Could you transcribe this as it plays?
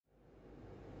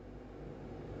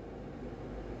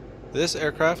This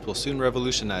aircraft will soon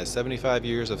revolutionize 75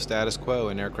 years of status quo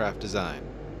in aircraft design,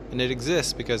 and it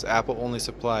exists because Apple only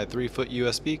supplied 3-foot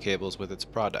USB cables with its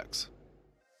products.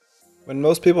 When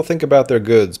most people think about their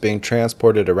goods being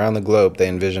transported around the globe, they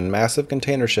envision massive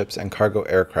container ships and cargo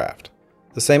aircraft.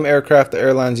 The same aircraft the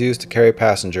airlines use to carry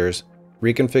passengers,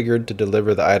 reconfigured to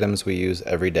deliver the items we use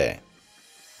every day.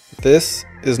 This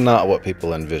is not what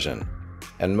people envision,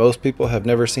 and most people have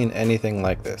never seen anything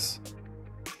like this.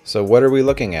 So what are we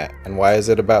looking at, and why is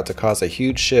it about to cause a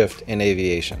huge shift in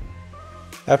aviation?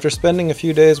 After spending a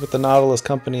few days with the Natilus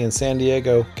company in San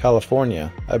Diego,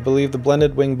 California, I believe the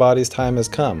blended wing body's time has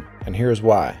come, and here's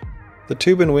why. The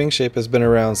tube and wing shape has been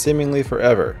around seemingly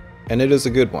forever, and it is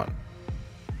a good one.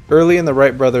 Early in the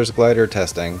Wright brothers' glider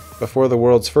testing, before the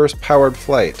world's first powered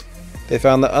flight, they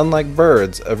found that unlike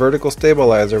birds, a vertical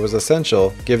stabilizer was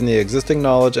essential given the existing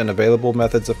knowledge and available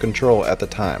methods of control at the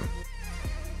time.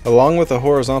 Along with a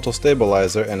horizontal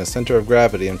stabilizer and a center of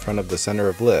gravity in front of the center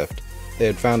of lift, they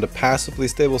had found a passively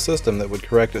stable system that would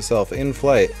correct itself in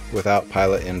flight without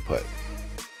pilot input.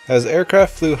 As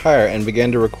aircraft flew higher and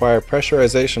began to require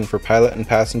pressurization for pilot and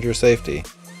passenger safety,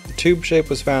 the tube shape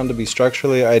was found to be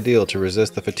structurally ideal to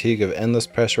resist the fatigue of endless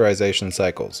pressurization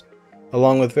cycles,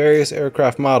 along with various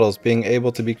aircraft models being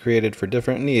able to be created for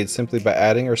different needs simply by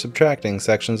adding or subtracting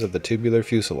sections of the tubular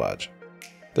fuselage.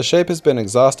 The shape has been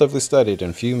exhaustively studied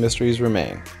and few mysteries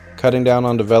remain, cutting down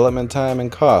on development time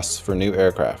and costs for new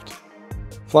aircraft.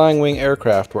 Flying wing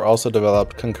aircraft were also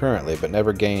developed concurrently but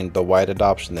never gained the wide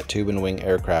adoption that tube and wing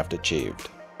aircraft achieved.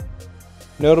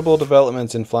 Notable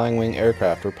developments in flying wing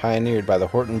aircraft were pioneered by the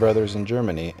Horten brothers in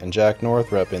Germany and Jack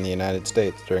Northrop in the United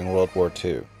States during World War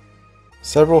II.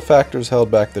 Several factors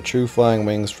held back the true flying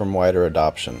wings from wider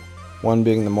adoption, one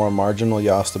being the more marginal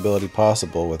yaw stability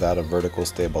possible without a vertical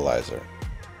stabilizer.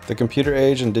 The computer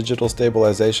age and digital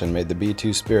stabilization made the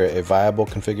B-2 Spirit a viable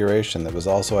configuration that was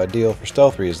also ideal for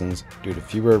stealth reasons due to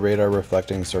fewer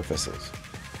radar-reflecting surfaces.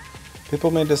 People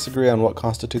may disagree on what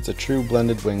constitutes a true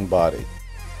blended wing body,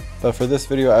 but for this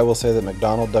video I will say that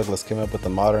McDonnell Douglas came up with the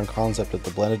modern concept of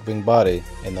the blended wing body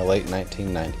in the late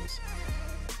 1990s.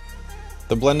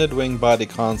 The blended wing body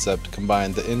concept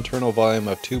combined the internal volume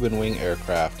of tube and wing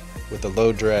aircraft with the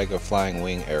low drag of flying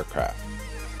wing aircraft.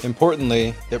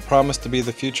 Importantly, it promised to be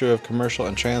the future of commercial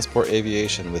and transport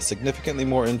aviation with significantly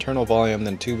more internal volume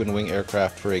than tube and wing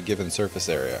aircraft for a given surface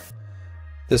area.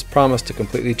 This promised to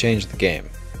completely change the game.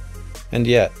 And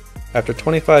yet, after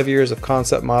 25 years of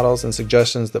concept models and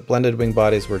suggestions that blended wing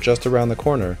bodies were just around the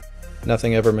corner,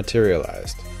 nothing ever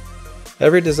materialized.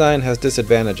 Every design has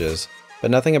disadvantages, but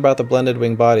nothing about the blended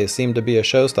wing body seemed to be a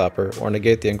showstopper or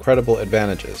negate the incredible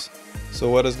advantages.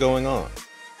 So what is going on?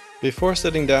 Before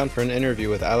sitting down for an interview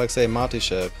with Aleksey,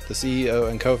 the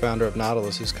CEO and co-founder of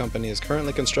Natilus, whose company is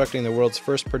currently constructing the world's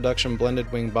first production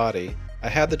blended wing body, I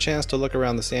had the chance to look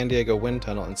around the San Diego wind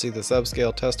tunnel and see the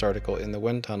subscale test article in the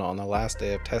wind tunnel on the last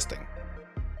day of testing.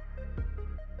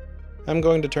 I'm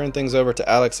going to turn things over to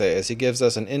Aleksey as he gives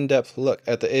us an in-depth look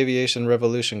at the aviation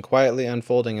revolution quietly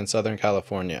unfolding in Southern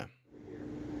California.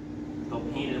 They'll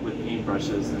paint it with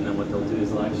paintbrushes, and then what they'll do is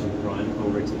they'll actually run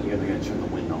over to here, they're going to turn the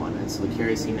wind on, and so the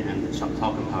kerosene and the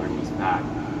talcum powder moves back,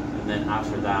 and then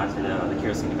after that the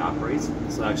kerosene evaporates,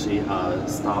 so it actually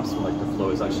stops when the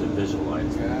flow is actually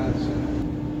visualized. Gotcha.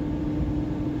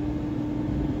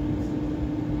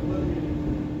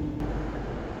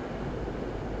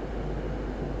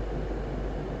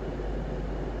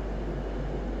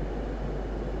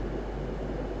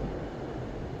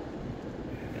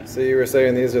 So you were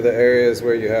saying these are the areas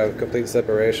where you have complete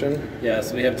separation? Yeah,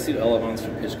 so we have two elevons for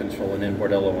pitch control, an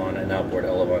inboard elevon and outboard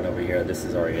elevon over here. This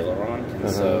is our aileron, and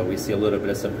so we see a little bit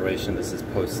of separation. This is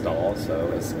post-stall,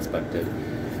 so as expected,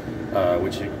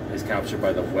 which is captured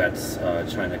by the wet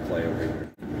China clay over here.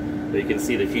 But you can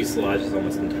see the fuselage is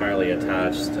almost entirely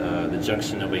attached. The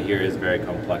junction over here is very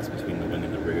complex between the wing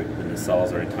and the root, and the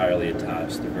cells are entirely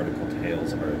attached. The vertical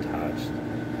tails are attached.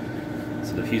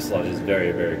 So the fuselage is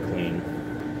very, very clean.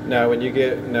 Now, when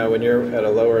you're at a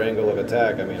lower angle of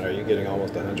attack, I mean, are you getting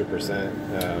almost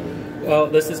 100%? Well,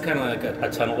 this is kind of like a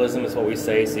tunnelism is what we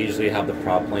say. So usually you have the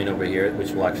prop plane over here,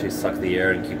 which will actually suck the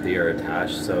air and keep the air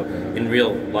attached. So in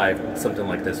real life, something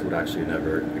like this would actually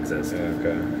never exist. Okay.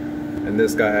 And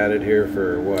this got added here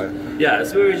for what? Yeah,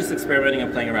 so we were just experimenting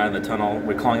and playing around in the tunnel.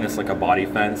 We're calling this like a body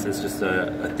fence. It's just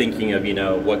a thinking of,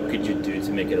 what could you do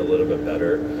to make it a little bit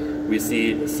better. We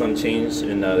see some change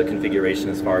in the configuration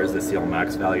as far as the CL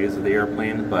max values of the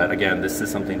airplane, but again, this is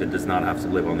something that does not have to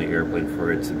live on the airplane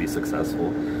for it to be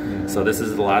successful. So this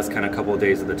is the last kind of couple of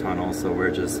days of the tunnel, so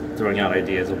we're just throwing out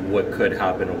ideas of what could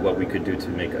happen and what we could do to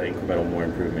make incremental more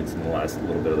improvements in the last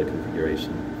little bit of the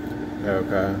configuration.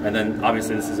 Okay. And then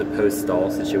obviously this is a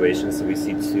post-stall situation, so we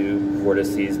see two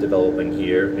vortices developing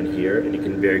here, and you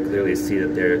can very clearly see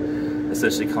that they're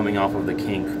essentially coming off of the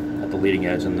kink at the leading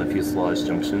edge and the fuselage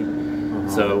junction.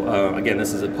 So again,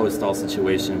 this is a post-stall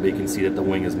situation, but you can see that the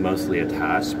wing is mostly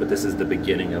attached, but this is the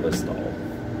beginning of a stall.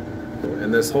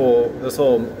 And this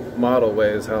whole model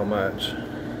weighs how much?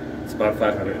 It's about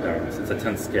 500 pounds. It's a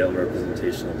 10th scale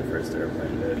representation of the first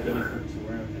airplane.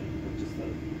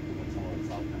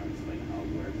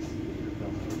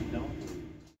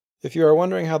 If you are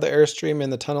wondering how the airstream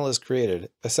in the tunnel is created,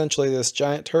 essentially this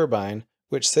giant turbine,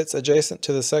 which sits adjacent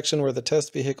to the section where the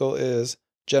test vehicle is,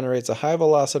 generates a high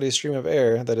velocity stream of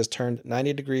air that is turned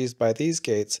 90 degrees by these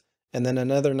gates and then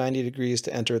another 90 degrees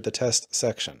to enter the test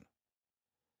section.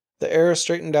 The air is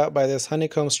straightened out by this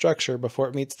honeycomb structure before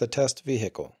it meets the test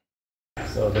vehicle.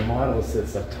 So the model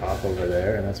sits up top over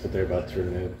there, and that's what they're about to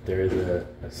remove. There is a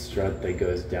strut that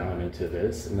goes down into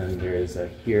this, and then there is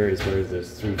here is where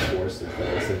there's three forces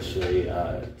that are essentially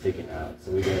taken out.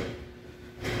 So we get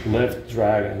lift,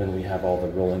 drag, and then we have all the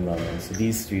rolling moments. So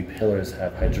these three pillars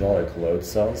have hydraulic load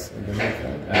cells underneath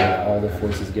them, and all the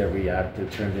forces get reacted,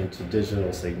 turned into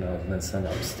digital signals, and then sent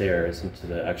upstairs into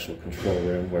the actual control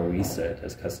room where we sit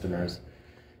as customers.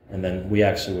 And then we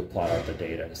actually would plot out the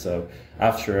data. So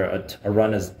after a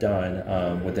run is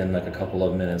done, within like a couple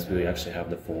of minutes, we would actually have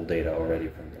the full data already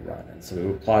from the run. And so we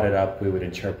would plot it up, we would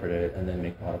interpret it, and then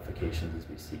make modifications as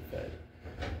we see fit.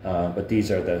 But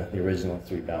these are the original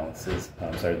three balances.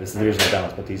 Sorry, this is the original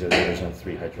balance, but these are the original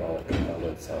three hydraulic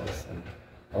load cells. And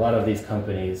a lot of these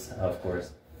companies, of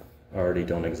course, already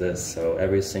don't exist. So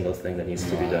every single thing that needs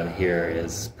to be done here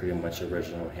is pretty much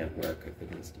original handwork if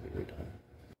it needs to be redone.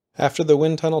 After the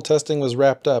wind tunnel testing was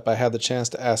wrapped up, I had the chance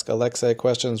to ask Aleksey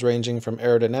questions ranging from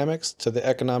aerodynamics to the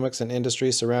economics and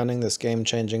industry surrounding this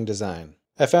game-changing design.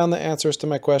 I found the answers to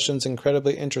my questions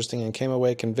incredibly interesting and came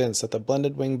away convinced that the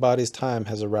blended wing body's time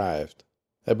has arrived.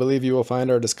 I believe you will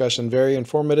find our discussion very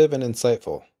informative and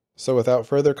insightful. So without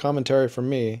further commentary from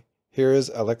me, here is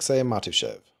Aleksey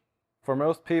Matushev. For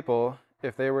most people,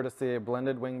 if they were to see a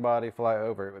blended wing body fly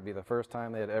over, it would be the first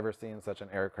time they had ever seen such an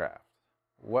aircraft.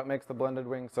 What makes the blended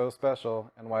wing so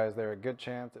special, and why is there a good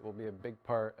chance it will be a big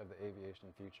part of the aviation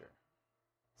future?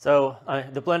 So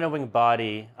the blended wing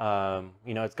body,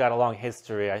 it's got a long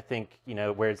history. I think,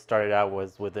 where it started out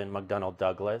was within McDonnell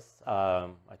Douglas.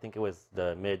 I think it was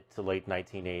the mid to late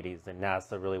 1980s, and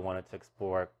NASA really wanted to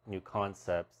explore new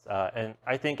concepts. And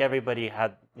I think everybody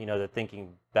had, the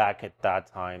thinking back at that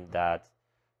time that,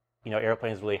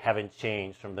 airplanes really haven't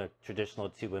changed from the traditional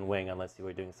tube and wing unless you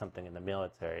were doing something in the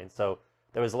military. And so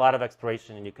there was a lot of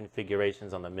exploration and new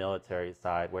configurations on the military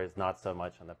side, whereas not so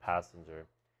much on the passenger.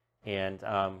 And,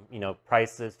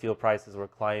 fuel prices were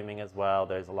climbing as well.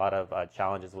 There's a lot of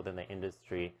challenges within the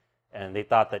industry. And they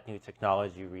thought that new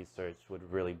technology research would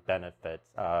really benefit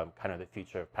kind of the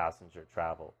future of passenger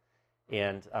travel.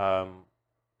 And,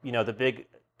 the big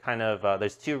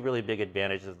there's two really big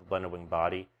advantages of the blended wing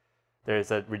body.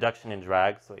 There's a reduction in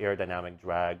drag, so aerodynamic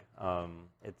drag.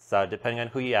 It's depending on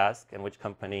who you ask and which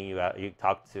company you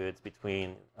talk to, it's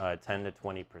between 10 to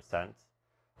 20%.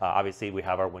 Obviously, we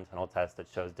have our wind tunnel test that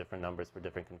shows different numbers for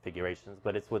different configurations,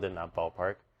 but it's within that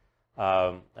ballpark.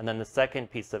 And then the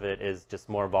second piece of it is just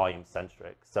more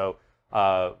volume-centric. So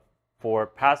for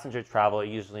passenger travel, it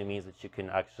usually means that you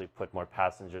can actually put more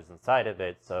passengers inside of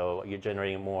it, so you're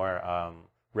generating more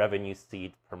revenue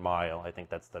seat per mile. I think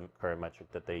that's the current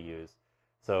metric that they use.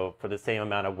 So for the same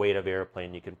amount of weight of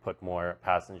airplane, you can put more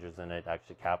passengers in it,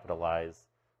 actually capitalize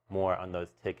more on those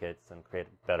tickets and create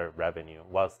better revenue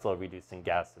while still reducing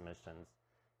gas emissions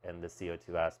and the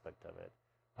CO2 aspect of it.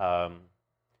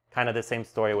 Kind of the same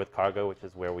story with cargo, which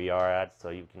is where we are at.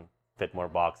 So you can fit more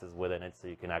boxes within it, so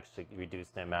you can actually reduce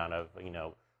the amount of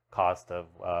cost of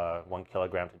 1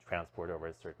 kilogram to transport over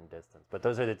a certain distance. But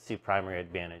those are the two primary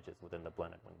advantages within the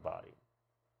blended wing body.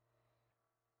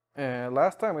 And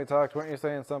last time we talked, weren't you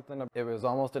saying something? It was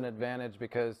almost an advantage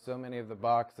because so many of the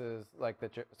boxes,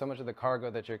 so much of the cargo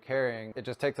that you're carrying, it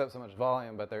just takes up so much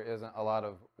volume, but there isn't a lot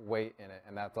of weight in it.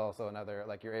 And that's also another,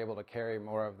 you're able to carry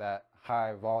more of that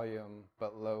high volume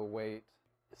but low weight.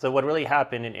 So what really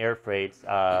happened in air freight,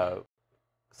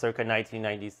 circa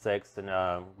 1996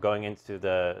 and going into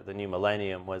the new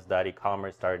millennium, was that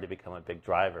e-commerce started to become a big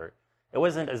driver. It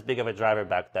wasn't as big of a driver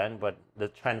back then, but the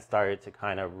trend started to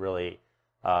kind of really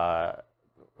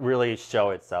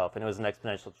show itself, and it was an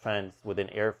exponential trend within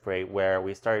air freight where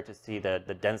we started to see that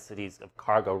the densities of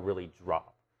cargo really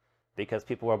drop because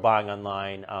people were buying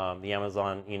online. The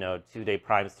Amazon 2-day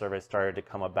Prime service started to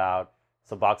come about,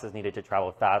 so boxes needed to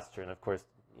travel faster, and of course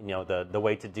the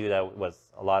way to do that was,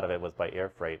 a lot of it was by air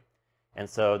freight. And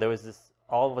so there was this,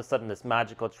 all of a sudden, this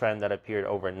magical trend that appeared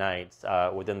overnight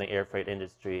within the air freight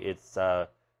industry. It's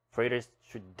freighters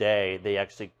today, they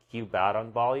actually cube out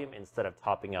on volume instead of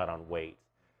topping out on weight.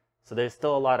 So there's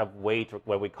still a lot of weight,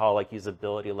 what we call like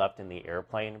usability, left in the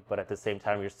airplane, but at the same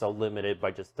time, you're still limited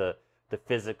by just the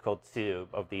physical tube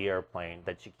of the airplane,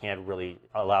 that you can't really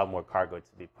allow more cargo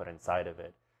to be put inside of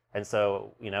it. And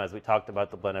so, as we talked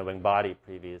about the blended wing body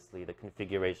previously, the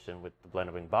configuration with the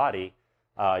blended wing body,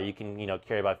 you can,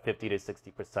 carry about 50 to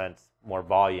 60% more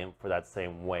volume for that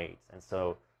same weight. And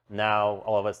so now,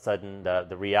 all of a sudden,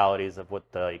 the realities of what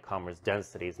the e-commerce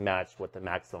densities match what the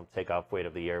maximum takeoff weight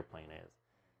of the airplane is.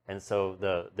 And so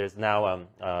there's now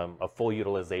a full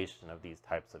utilization of these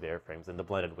types of airframes in the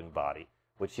blended wing body,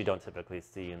 which you don't typically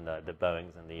see in the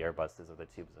Boeings and the Airbuses or the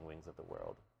tubes and wings of the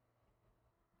world.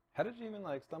 How did you even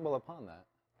stumble upon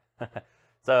that?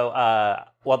 So,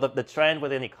 well, the trend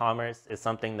within e-commerce is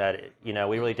something that we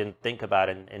really didn't think about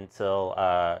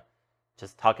until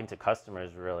just talking to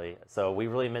customers, really. So we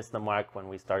really missed the mark when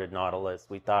we started Nautilus.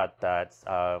 We thought that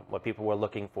what people were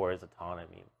looking for is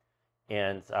autonomy,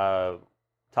 and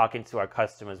talking to our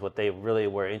customers, what they really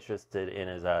were interested in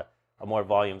is a more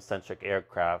volume-centric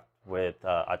aircraft with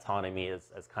autonomy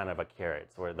as kind of a carrot,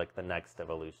 or like the next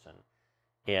evolution.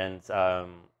 And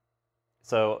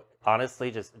so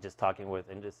honestly, just talking with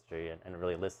industry and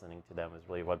really listening to them is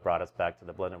really what brought us back to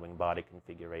the blended wing body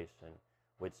configuration,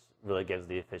 which really gives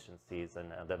the efficiencies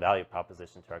and the value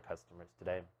proposition to our customers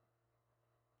today.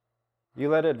 You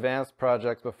led advanced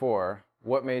projects before.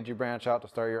 What made you branch out to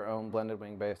start your own blended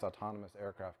wing-based autonomous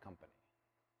aircraft company?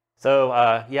 So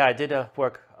yeah, I did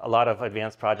work a lot of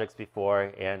advanced projects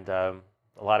before, and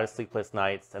a lot of sleepless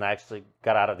nights, and I actually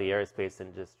got out of the aerospace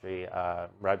industry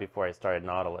right before I started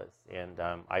Nautilus. And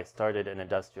I started an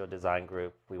industrial design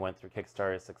group. We went through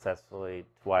Kickstarter successfully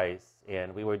twice,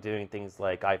 and we were doing things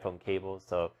like iPhone cables.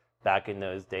 So back in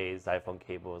those days, iPhone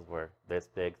cables were this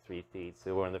big, 3 feet. So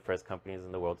we were one of the first companies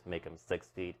in the world to make them 6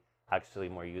 feet, actually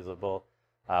more usable.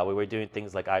 We were doing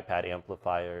things like iPad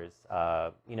amplifiers,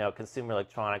 consumer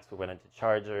electronics. We went into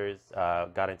chargers,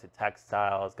 got into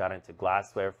textiles, got into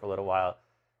glassware for a little while.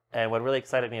 And what really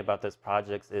excited me about those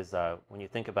projects is when you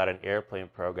think about an airplane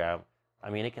program, I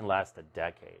mean, it can last a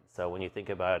decade. So when you think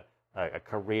about a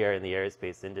career in the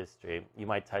aerospace industry, you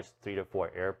might touch 3 to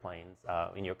 4 airplanes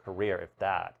in your career, if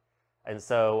that. And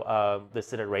so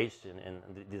this iteration and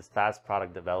this fast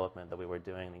product development that we were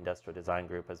doing in the industrial design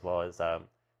group, as well as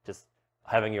just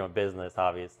having your own business,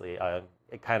 obviously,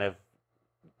 it kind of,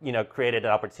 created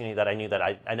an opportunity that I knew that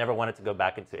I never wanted to go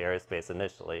back into aerospace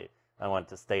initially. I wanted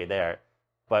to stay there.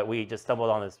 But we just stumbled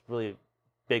on this really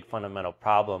big fundamental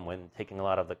problem when taking a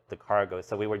lot of the cargo.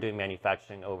 So we were doing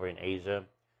manufacturing over in Asia,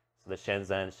 so the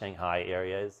Shenzhen, Shanghai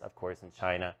areas, of course, in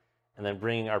China, and then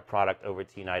bringing our product over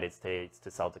to the United States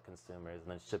to sell to consumers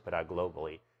and then ship it out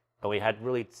globally. But we had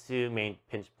really 2 main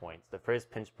pinch points. The first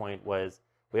pinch point was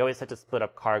we always had to split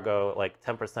up cargo, like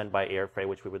 10% by air freight,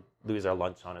 which we would lose our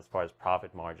lunch on as far as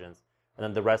profit margins. And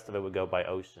then the rest of it would go by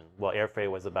ocean. Well, air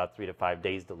freight was about 3 to 5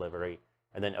 days delivery,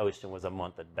 and then ocean was a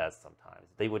month at best sometimes.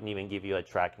 They wouldn't even give you a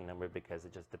tracking number because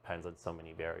it just depends on so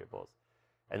many variables.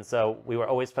 And so we were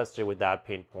always frustrated with that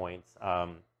pain point.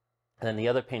 And then the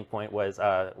other pain point was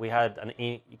we had an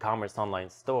e-commerce online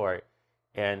store,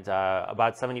 and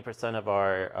about 70% of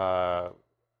our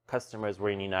customers were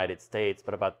in the United States,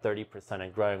 but about 30%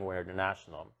 and growing were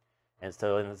international. And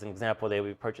so as an example, they would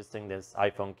be purchasing this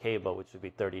iPhone cable, which would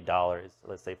be $30,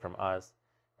 let's say, from us.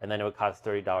 And then it would cost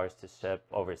 $30 to ship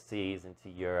overseas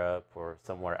into Europe or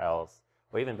somewhere else,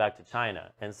 or even back to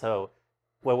China. And so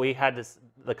what we had this,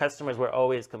 the customers were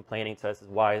always complaining to us is,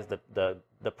 why is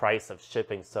the price of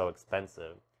shipping so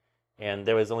expensive? And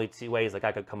there was only 2 ways. Like,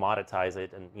 I could commoditize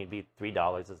it, and it'd be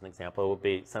 $3 as an example. It would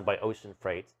be sent by ocean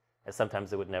freight, and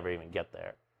sometimes it would never even get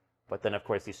there. But then, of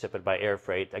course, you ship it by air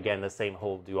freight. Again, the same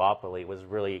whole duopoly was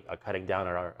really cutting down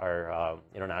on our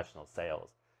international sales.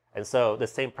 And so the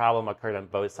same problem occurred on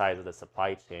both sides of the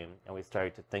supply chain, and we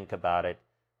started to think about it,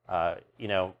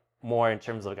 more in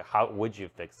terms of how would you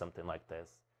fix something like this.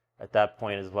 At that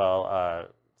point as well,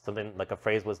 something like a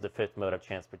phrase was the 5th mode of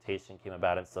transportation came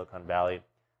about in Silicon Valley.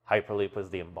 Hyperloop was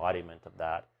the embodiment of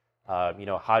that.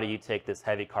 How do you take this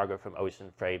heavy cargo from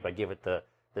ocean freight but give it the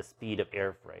speed of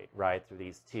air freight, right, through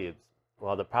these tubes?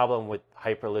 Well, the problem with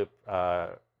Hyperloop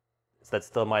that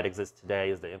still might exist today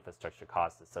is the infrastructure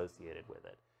costs associated with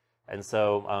it. And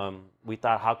so we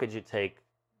thought, how could you take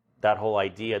that whole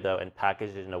idea, though, and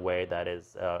package it in a way that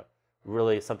is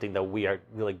really something that we are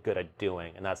really good at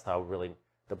doing? And that's how really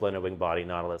the blended wing body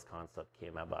Nautilus concept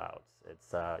came about.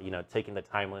 It's taking the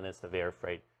timeliness of air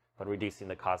freight, but reducing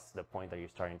the cost to the point that you're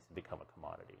starting to become a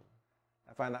commodity.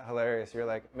 I find that hilarious. You're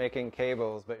like making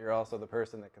cables, but you're also the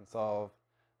person that can solve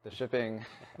the shipping,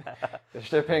 the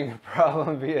shipping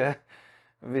problem via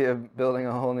building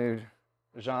a whole new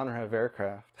genre of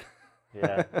aircraft.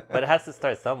 Yeah, but it has to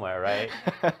start somewhere, right?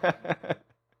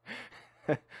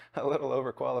 A little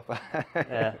overqualified.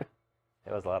 Yeah,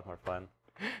 it was a lot more fun.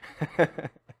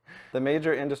 The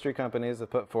major industry companies have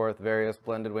put forth various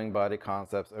blended wing body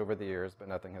concepts over the years, but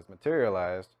nothing has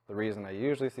materialized, the reason I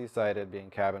usually see cited being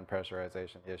cabin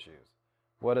pressurization issues.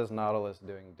 What is Nautilus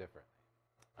doing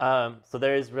differently? So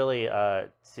there is really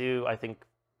two, I think,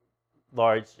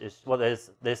 large issues. Well,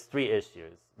 there's three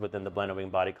issues within the blended wing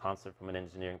body concept from an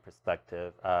engineering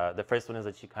perspective. The first one is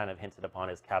that you kind of hinted upon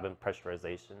is cabin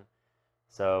pressurization.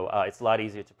 So it's a lot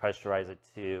easier to pressurize a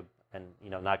tube and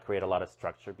not create a lot of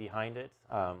structure behind it.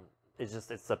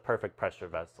 It's a perfect pressure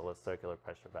vessel, a circular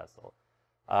pressure vessel.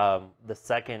 The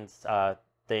second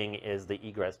thing is the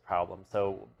egress problem.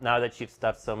 So now that you've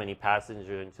stuffed so many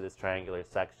passengers into this triangular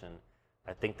section,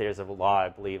 I think there's a law, I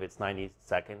believe it's 90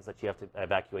 seconds that you have to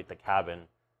evacuate the cabin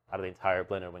out of the entire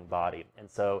blended wing body. And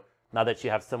so now that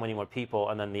you have so many more people,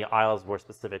 and then the aisles were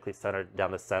specifically centered down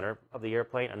the center of the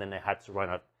airplane, and then they had to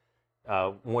run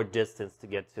more distance to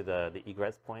get to the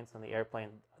egress points on the airplane,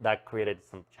 that created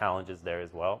some challenges there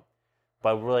as well.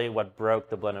 But really what broke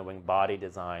the blended wing body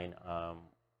design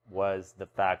was the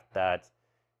fact that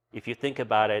if you think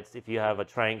about it, if you have a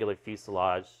triangular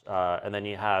fuselage and then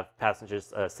you have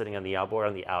passengers sitting on the outboard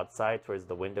on the outside towards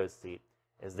the window seat,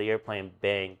 as the airplane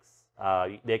banks,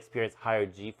 they experience higher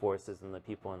G-forces than the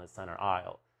people in the center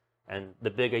aisle. And the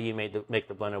bigger you make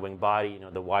the blended wing body,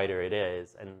 the wider it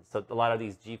is. And so a lot of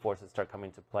these G-forces start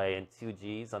coming to play, and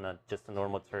 2 Gs on just a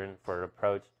normal turn for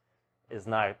approach is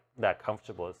not that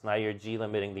comfortable. It's not your G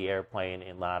limiting the airplane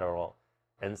in lateral.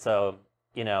 And so,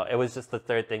 it was just the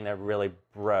third thing that really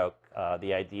broke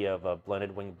the idea of a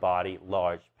blended wing body,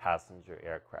 large passenger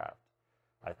aircraft.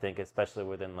 I think especially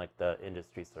within like the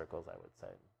industry circles, I would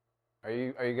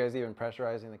say. Are you guys even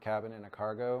pressurizing the cabin in a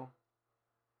cargo?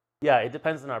 Yeah, it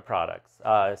depends on our products.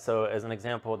 So as an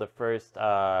example, the first,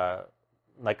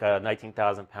 like a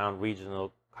 19,000-pound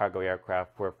regional cargo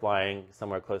aircraft, we're flying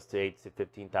somewhere close to 8 to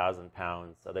 15,000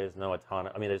 pounds. So there's no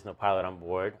there's no pilot on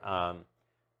board.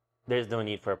 There's no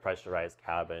need for a pressurized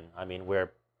cabin. I mean,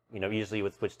 usually you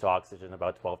would switch to oxygen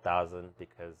about 12,000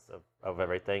 because of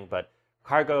everything. But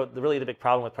cargo, the big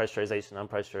problem with pressurization,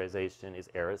 unpressurization is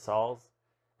aerosols.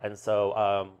 And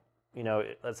so,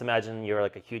 let's imagine you're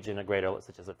like a huge integrator,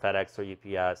 such as a FedEx or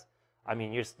UPS. I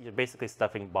mean, you're basically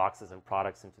stuffing boxes and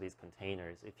products into these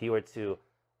containers. If you were to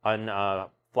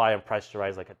fly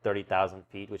unpressurized, like at 30,000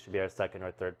 feet, which would be our second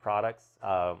or third products,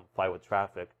 fly with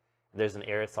traffic, there's an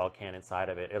aerosol can inside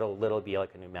of it. It'll literally be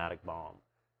like a pneumatic bomb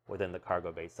within the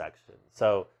cargo bay section.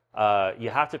 So you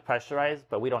have to pressurize,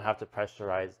 but we don't have to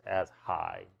pressurize as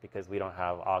high because we don't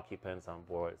have occupants on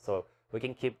board. So we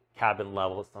can keep cabin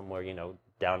levels somewhere,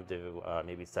 down to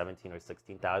maybe 17 or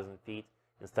 16,000 feet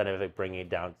instead of it bringing it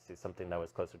down to something that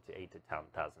was closer to 8 to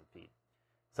 10,000 feet.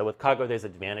 So with cargo, there's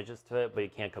advantages to it, but you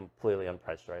can't completely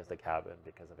unpressurize the cabin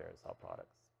because of aerosol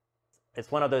products. It's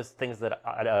one of those things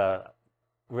that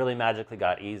really magically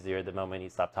got easier the moment you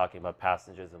stopped talking about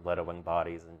passengers and blended wing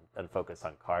bodies and focus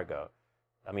on cargo.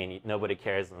 I mean, nobody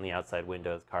cares on the outside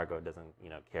windows. Cargo doesn't,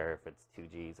 care if it's 2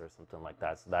 Gs or something like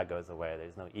that. So that goes away.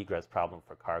 There's no egress problem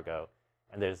for cargo,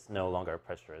 and there's no longer a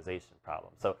pressurization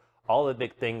problem. So all the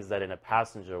big things that in a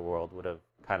passenger world would have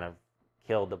kind of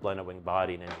killed the blended wing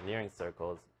body in engineering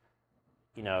circles,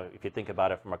 if you think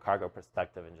about it from a cargo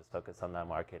perspective and just focus on that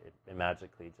market, it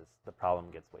magically just, the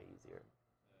problem gets way easier.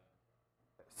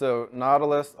 So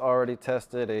Nautilus already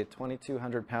tested a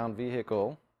 2,200-pound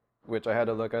vehicle, which I had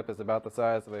to look up is about the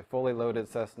size of a fully loaded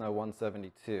Cessna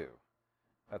 172.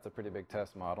 That's a pretty big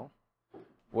test model.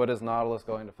 What is Nautilus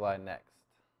going to fly next?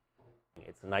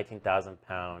 It's a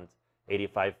 19,000-pound,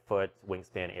 85-foot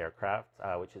wingspan aircraft,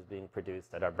 which is being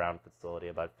produced at our Brown facility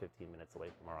about 15 minutes away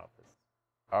from our office.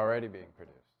 Already being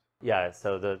produced? Yeah,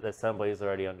 so the assembly is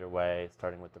already underway,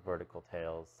 starting with the vertical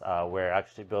tails. We're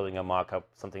actually building a mock-up,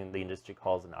 something the industry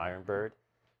calls an iron bird.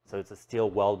 So it's a steel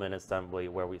weldment assembly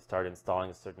where we start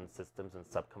installing certain systems and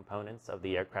subcomponents of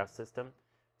the aircraft system.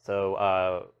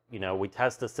 So, we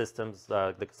test the systems,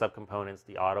 the subcomponents,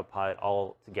 the autopilot,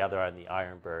 all together on the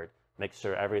iron bird, make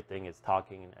sure everything is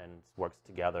talking and works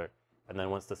together. And then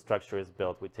once the structure is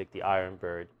built, we take the iron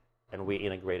bird and we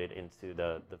integrate it into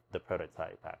the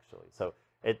prototype, actually. So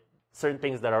certain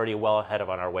things that are already well ahead of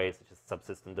on our way, such as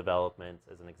subsystem development,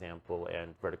 as an example,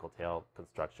 and vertical tail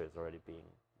construction is already being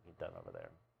done over there.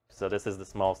 So this is the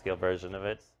small-scale version of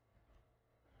it.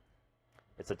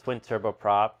 It's a twin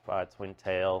turboprop, twin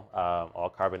tail, all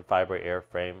carbon fiber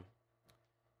airframe,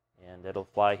 and it'll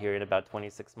fly here in about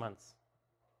 26 months.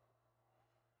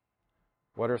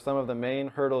 What are some of the main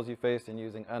hurdles you faced in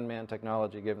using unmanned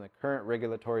technology given the current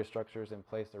regulatory structures in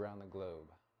place around the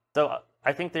globe? So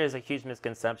I think there's a huge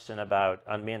misconception about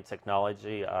unmanned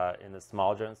technology in the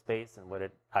small drone space and what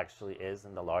it actually is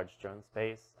in the large drone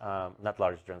space. Not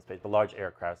large drone space, but large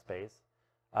aircraft space.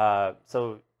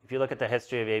 So if you look at the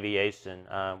history of aviation,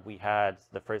 we had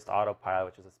the first autopilot,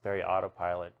 which was a Sperry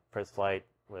autopilot. First flight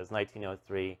was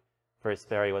 1903. First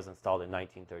Sperry was installed in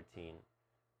 1913.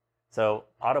 So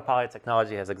autopilot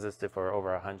technology has existed for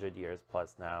over 100 years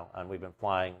plus now, and we've been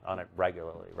flying on it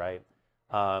regularly, right?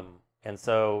 And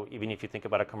so even if you think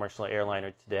about a commercial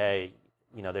airliner today,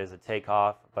 you know, there's a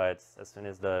takeoff, but as soon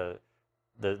as the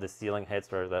ceiling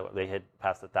hits or they hit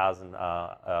past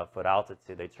 1,000-foot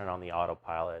altitude, they turn on the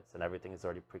autopilots and everything is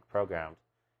already pre-programmed,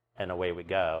 and away we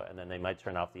go. And then they might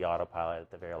turn off the autopilot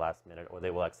at the very last minute, or they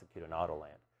will execute an auto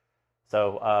land.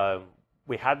 So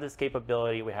we had this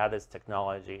capability, we had this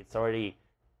technology. It's already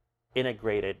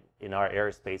integrated in our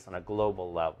airspace on a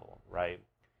global level, right?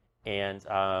 And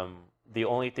the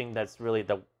only thing that's really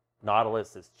the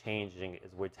Nautilus is changing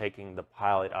is we're taking the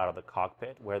pilot out of the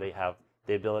cockpit where they have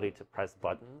the ability to press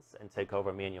buttons and take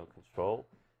over manual control,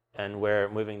 and we're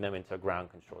moving them into a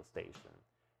ground control station.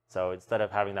 So instead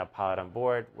of having that pilot on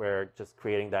board, we're just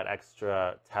creating that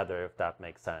extra tether, if that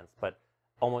makes sense, but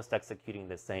almost executing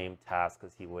the same task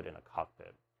as he would in a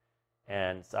cockpit.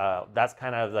 And that's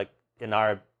kind of like, in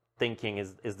our thinking,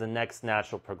 is the next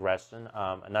natural progression,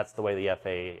 and that's the way the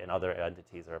FAA and other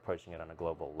entities are approaching it on a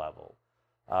global level.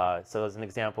 So as an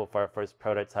example, for our first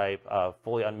prototype,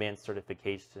 fully unmanned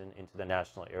certification into the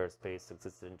national airspace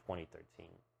existed in 2013.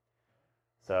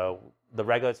 So the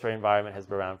regulatory environment has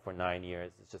been around for 9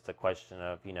 years. It's just a question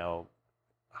of, you know,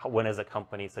 when is a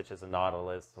company such as a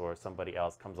Nautilus or somebody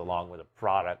else comes along with a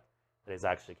product that is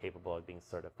actually capable of being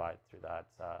certified through that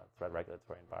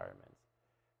regulatory environment.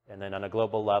 And then on a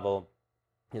global level,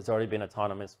 there's already been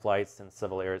autonomous flights in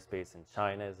civil airspace in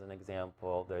China, as an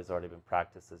example. There's already been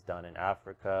practices done in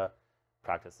Africa,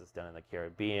 practices done in the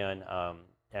Caribbean,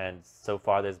 and so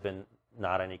far there's been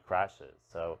not any crashes.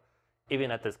 So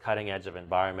even at this cutting edge of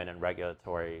environment and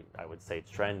regulatory, I would say,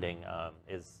 trending,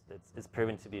 it's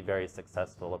proven to be a very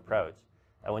successful approach.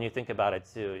 And when you think about it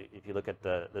too, if you look at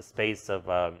the space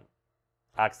of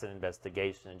accident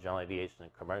investigation in general aviation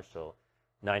and commercial,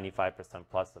 95%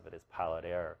 plus of it is pilot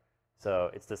error.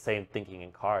 So it's the same thinking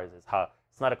in cars.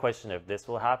 It's not a question of this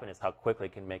will happen, it's how quickly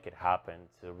it can make it happen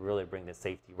to really bring the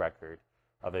safety record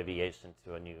of aviation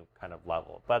to a new kind of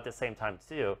level. But at the same time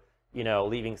too, you know,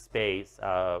 leaving space,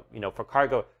 you know, for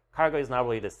cargo is not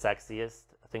really the sexiest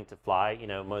thing to fly. You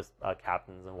know, most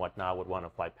captains and whatnot would want to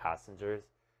fly passengers.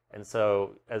 And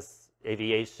so as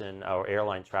aviation or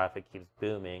airline traffic keeps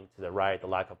booming to the right, the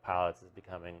lack of pilots is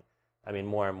becoming, I mean,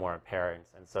 more and more apparent.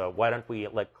 And so why don't we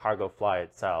let cargo fly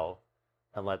itself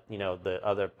and let, you know, the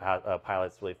other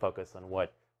pilots really focus on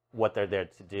what they're there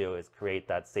to do, is create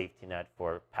that safety net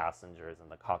for passengers in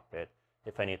the cockpit.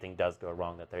 If anything does go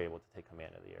wrong, that they're able to take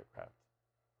command of the aircraft.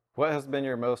 What has been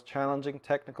your most challenging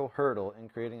technical hurdle in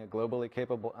creating a globally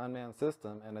capable unmanned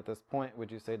system? And at this point, would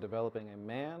you say developing a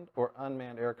manned or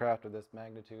unmanned aircraft of this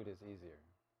magnitude is easier?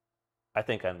 I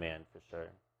think unmanned for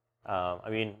sure. I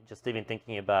mean, just even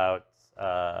thinking about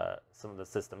some of the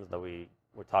systems that we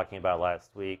were talking about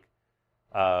last week,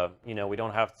 you know, we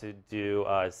don't have to do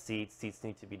seats. Seats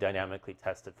need to be dynamically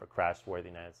tested for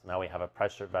crashworthiness. Now we have a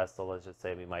pressure vessel, let's just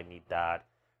say we might need that.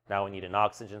 Now we need an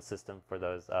oxygen system for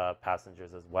those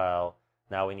passengers as well.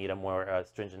 Now we need a more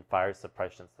stringent fire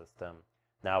suppression system.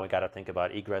 Now we got to think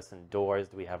about egress and doors.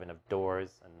 Do we have enough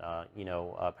doors and, you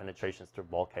know, penetrations through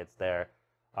bulkheads there?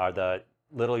 Are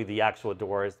literally the actual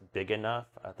doors big enough?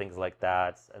 Things like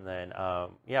that. And then,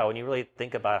 yeah, when you really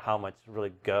think about how much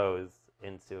really goes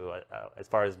into as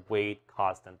far as weight,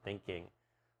 cost, and thinking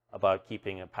about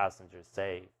keeping a passenger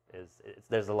safe,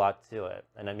 there's a lot to it.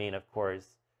 And I mean, of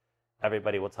course,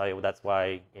 everybody will tell you, well, that's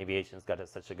why aviation's got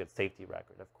such a good safety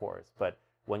record, of course. But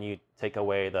when you take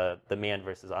away the manned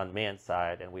versus unmanned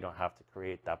side, and we don't have to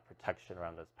create that protection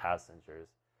around those passengers,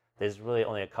 there's really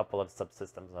only a couple of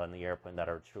subsystems on the airplane that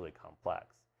are truly complex.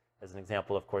 As an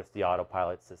example, of course, the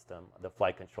autopilot system, the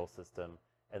flight control system,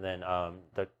 and then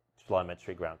the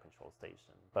telemetry ground control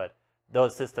station. But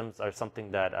those systems are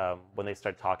something that when they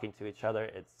start talking to each other,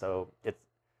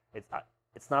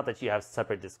 it's not that you have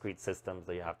separate discrete systems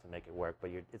that you have to make it work, but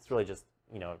it's really just,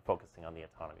 you know, focusing on the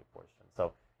autonomy portion.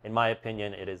 So in my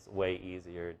opinion, it is way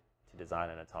easier to design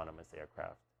an autonomous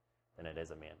aircraft than it is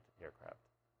a manned aircraft.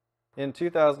 In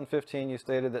 2015, you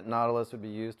stated that Nautilus would be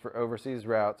used for overseas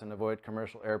routes and avoid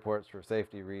commercial airports for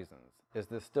safety reasons. Is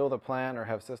this still the plan, or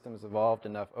have systems evolved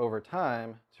enough over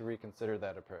time to reconsider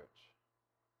that approach?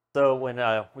 So when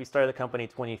we started the company in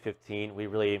 2015, we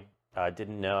really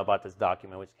didn't know about this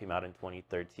document, which came out in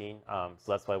 2013. So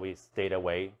that's why we stayed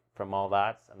away from all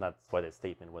that, and that's why the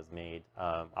statement was made.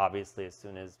 Obviously, as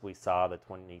soon as we saw the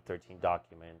 2013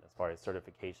 document, as far as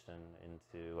certification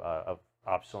into of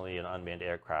optionally an unmanned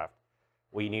aircraft,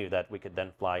 we knew that we could then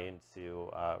fly into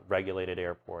regulated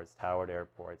airports, towered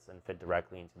airports, and fit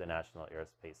directly into the national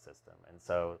airspace system. And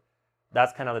so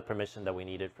that's kind of the permission that we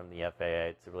needed from the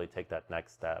FAA to really take that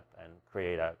next step and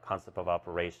create a concept of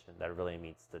operation that really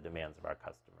meets the demands of our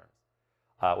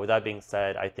customers. With that being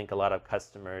said, I think a lot of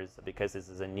customers, because this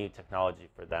is a new technology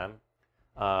for them,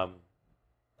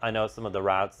 I know some of the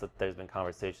routes that there's been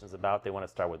conversations about, they want to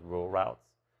start with rural routes.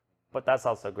 But that's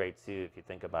also great too, if you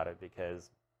think about it, because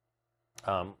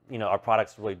our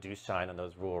products really do shine on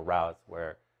those rural routes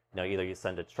where either you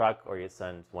send a truck or you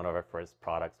send one of our first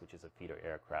products, which is a feeder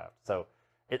aircraft. So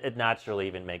it naturally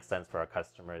even makes sense for our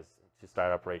customers to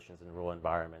start operations in rural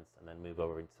environments and then move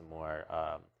over into more,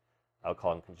 I'll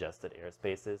call them congested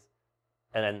airspaces.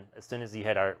 And then as soon as you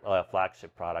hit our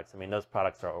flagship products, I mean, those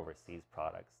products are overseas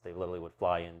products. They literally would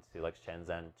fly into like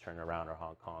Shenzhen, turn around, or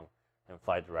Hong Kong, and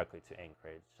fly directly to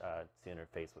Anchorage to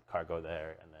interface with cargo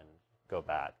there and then go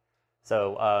back.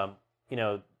 So,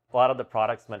 a lot of the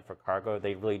products meant for cargo,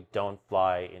 they really don't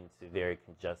fly into very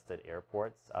congested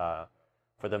airports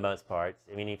for the most part.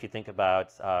 I mean, if you think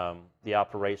about the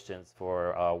operations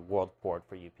for Worldport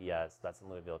for UPS, that's in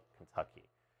Louisville, Kentucky.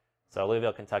 So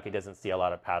Louisville, Kentucky doesn't see a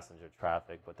lot of passenger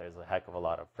traffic, but there's a heck of a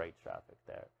lot of freight traffic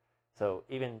there. So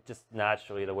even just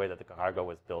naturally, the way that the cargo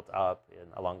was built up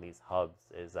along these hubs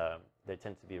is they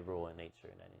tend to be rural in nature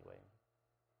in any way.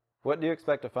 What do you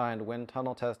expect to find when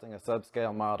tunnel testing a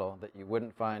subscale model that you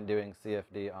wouldn't find doing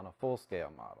CFD on a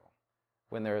full-scale model?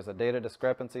 When there is a data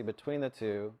discrepancy between the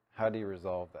two, how do you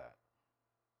resolve that?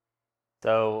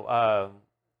 So,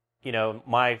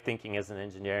 my thinking as an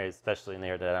engineer, especially in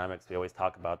aerodynamics, we always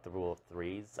talk about the rule of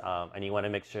threes, and you want to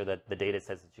make sure that the data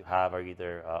sets that you have are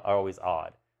either are always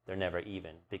odd. They're never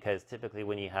even, because typically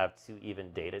when you have two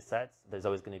even data sets, there's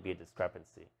always going to be a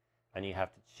discrepancy, and you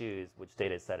have to choose which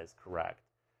data set is correct.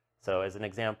 So as an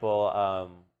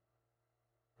example,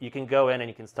 you can go in and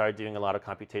you can start doing a lot of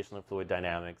computational fluid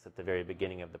dynamics at the very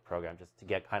beginning of the program just to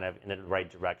get kind of in the right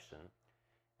direction.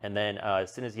 And then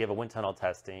as soon as you have a wind tunnel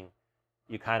testing,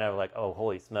 you kind of like, oh,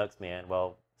 holy smokes, man.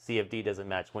 Well, CFD doesn't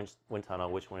match wind tunnel.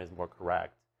 Which one is more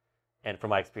correct? And from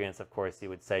my experience, of course, you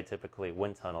would say typically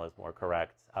wind tunnel is more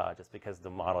correct just because the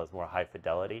model is more high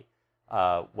fidelity.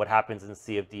 What happens in the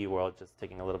CFD world, just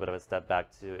taking a little bit of a step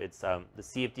back to, it's the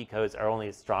CFD codes are only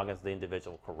as strong as the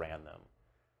individual who ran them.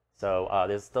 So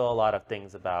there's still a lot of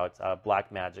things about black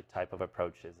magic type of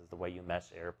approaches is the way you mesh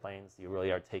airplanes. You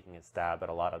really are taking a stab at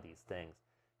a lot of these things.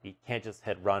 You can't just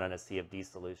hit run on a CFD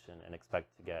solution and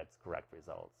expect to get correct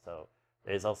results. So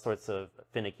there's all sorts of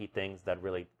finicky things that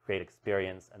really create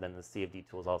experience, and then the CFD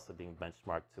tool is also being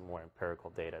benchmarked to more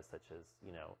empirical data, such as,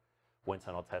 wind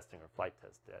tunnel testing or flight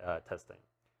testing.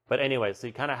 But anyway, so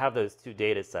you kind of have those two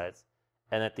data sets,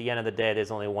 and at the end of the day,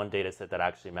 there's only one data set that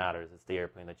actually matters. It's the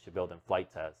airplane that you build in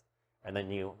flight test. And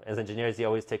then you, as engineers, you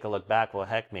always take a look back. Well,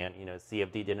 heck, man,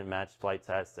 CFD didn't match flight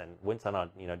test, and wind tunnel,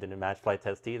 didn't match flight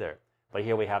test either. But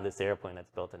here we have this airplane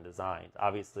that's built and designed.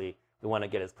 Obviously, we want to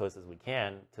get as close as we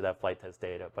can to that flight test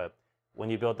data, but when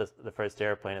you build the first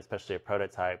airplane, especially a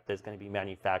prototype, there's going to be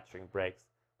manufacturing breaks,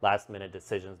 last-minute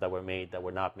decisions that were made that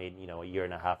were not made, a year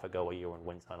and a half ago, a year in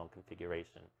wind tunnel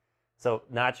configuration. So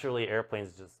naturally,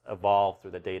 airplanes just evolve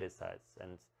through the data sets.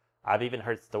 And I've even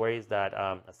heard stories that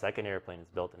a second airplane is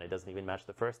built and it doesn't even match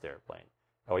the first airplane.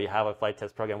 Or you have a flight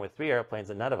test program with 3 airplanes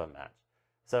and none of them match.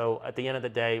 So at the end of the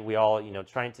day, we all,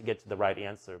 trying to get to the right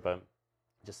answer, but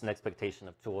just an expectation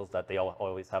of tools that they all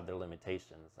always have their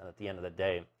limitations. And at the end of the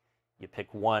day, you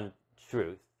pick one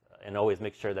truth and always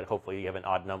make sure that hopefully you have an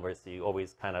odd number, so you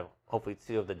always kind of, hopefully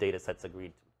 2 of the data sets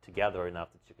agree together enough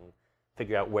that you can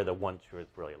figure out where the one truth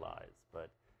really lies. But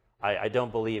I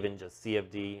don't believe in just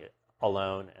CFD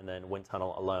alone and then wind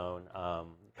tunnel alone.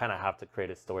 You kind of have to create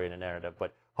a story and a narrative,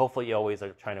 but hopefully you always are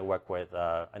trying to work with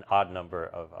an odd number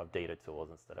of data tools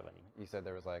instead of any. You said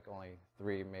there was like only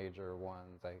 3 major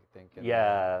ones, I think.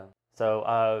 Yeah. So,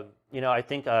 I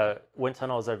think wind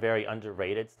tunnels are very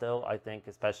underrated still. I think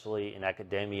especially in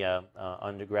academia,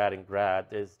 undergrad and grad,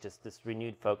 there's just this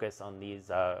renewed focus on these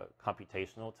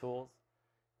computational tools.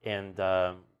 And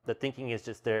the thinking is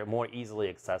just they're more easily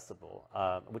accessible,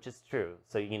 which is true.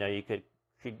 So, you could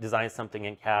design something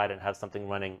in CAD and have something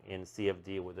running in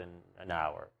CFD within an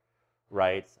hour,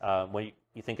 right? When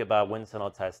you think about wind tunnel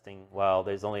testing, well,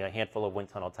 there's only a handful of wind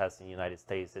tunnel tests in the United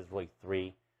States. There's really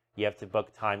 3. You have to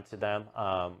book time to them.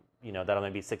 That'll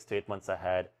maybe 6 to 8 months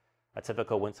ahead. A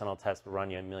typical wind tunnel test will run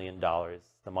you $1 million.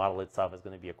 The model itself is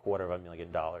going to be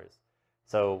 $250,000.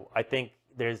 So I think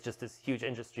there's just this huge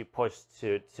industry push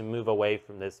to move away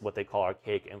from this, what they call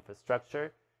archaic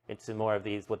infrastructure, into more of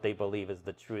these, what they believe is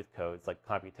the truth codes, like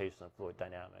computational fluid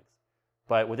dynamics.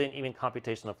 But within even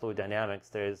computational fluid dynamics,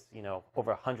 there's,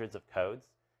 over hundreds of codes,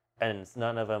 and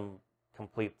none of them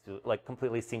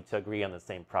completely seem to agree on the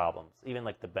same problems. Even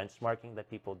like the benchmarking that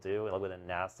people do within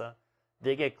NASA,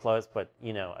 they get close, but,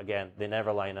 again, they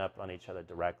never line up on each other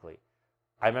directly.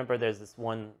 I remember there's this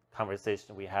one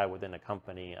conversation we had within a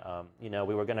company. We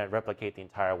were going to replicate the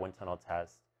entire wind tunnel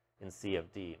test in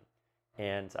CFD.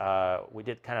 And we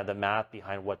did kind of the math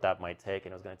behind what that might take,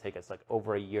 and it was going to take us like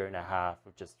over 1.5 years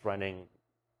of just running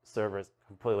servers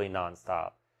completely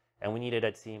nonstop. And we needed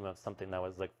a team of something that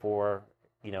was like 4,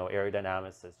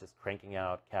 aerodynamicists just cranking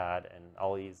out CAD and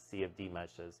all these CFD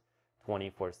meshes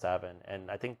 24/7.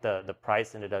 And I think the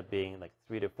price ended up being like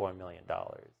 $3 to $4 million,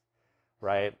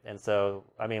 right? And so,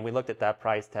 we looked at that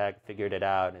price tag, figured it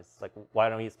out, and it's like, why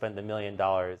don't you spend $1 million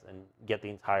and get the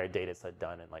entire data set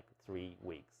done in like 3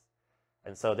 weeks?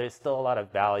 And so there's still a lot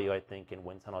of value, I think, in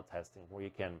wind tunnel testing, where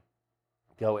you can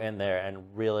go in there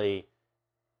and really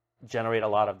generate a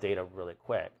lot of data really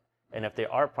quick. And if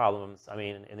there are problems,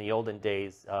 in the olden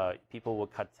days, people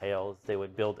would cut tails, they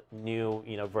would build new,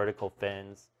 vertical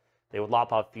fins, they would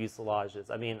lop off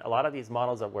fuselages. A lot of these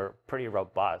models that were pretty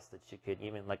robust, that you could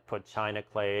even like put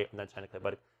clay,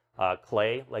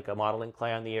 like a modeling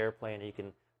clay on the airplane, and you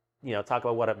can, talk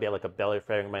about what a belly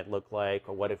fairing might look like,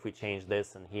 or what if we change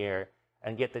this and here,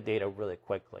 and get the data really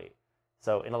quickly.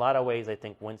 So in a lot of ways, I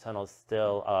think wind tunnels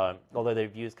still, although they're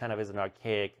viewed kind of as an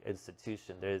archaic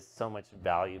institution, there's so much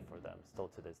value for them still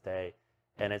to this day.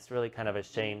 And it's really kind of a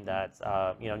shame that,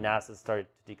 NASA started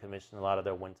to decommission a lot of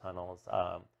their wind tunnels.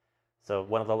 So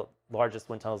one of the largest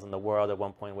wind tunnels in the world at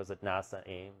one point was at NASA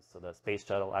Ames. So the space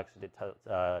shuttle actually did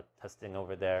testing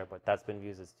over there, but that's been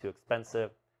viewed as too expensive.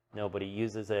 Nobody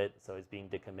uses it, so it's being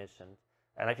decommissioned.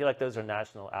 And I feel like those are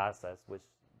national assets, which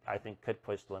I think could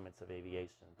push the limits of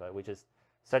aviation. But we just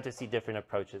start to see different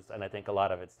approaches, and I think a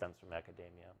lot of it stems from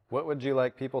academia. What would you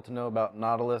like people to know about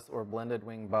Nautilus or blended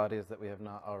wing bodies that we have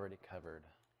not already covered?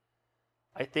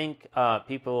 I think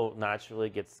people naturally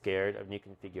get scared of new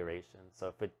configurations. So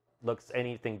if it looks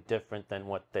anything different than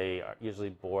what they are usually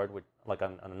board with, like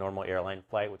on a normal airline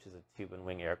flight, which is a tube and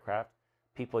wing aircraft,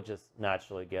 people just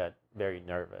naturally get very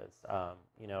nervous.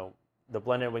 The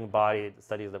blended wing body, the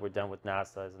studies that were done with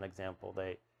NASA as an example,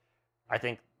 I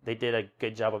think they did a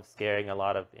good job of scaring a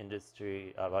lot of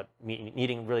industry about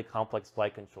needing really complex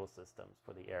flight control systems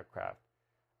for the aircraft.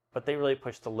 But they really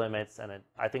pushed the limits, and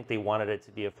I think they wanted it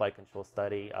to be a flight control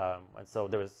study. And so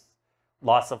there was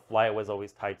loss of flight was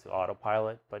always tied to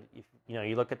autopilot. But if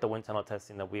you look at the wind tunnel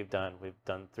testing that we've done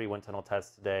 3 wind tunnel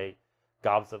tests today,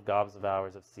 gobs of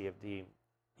hours of CFD.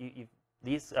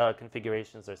 These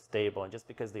configurations are stable, and just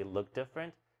because they look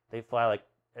different, they fly like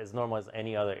as normal as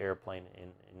any other airplane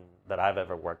that I've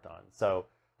ever worked on. So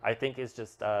I think it's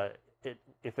just,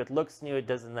 if it looks new, it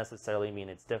doesn't necessarily mean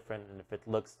it's different, and if it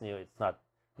looks new, it's not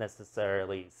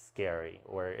necessarily scary,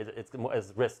 or it's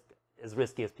as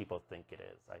risky as people think it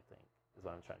is, I think, is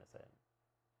what I'm trying to say.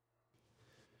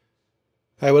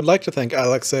 I would like to thank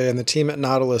Aleksey and the team at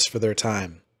Nautilus for their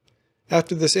time.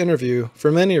 After this interview,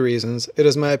 for many reasons, it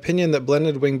is my opinion that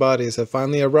blended wing bodies have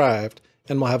finally arrived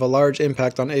and will have a large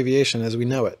impact on aviation as we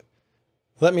know it.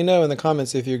 Let me know in the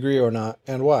comments if you agree or not,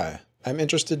 and why. I'm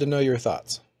interested to know your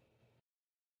thoughts.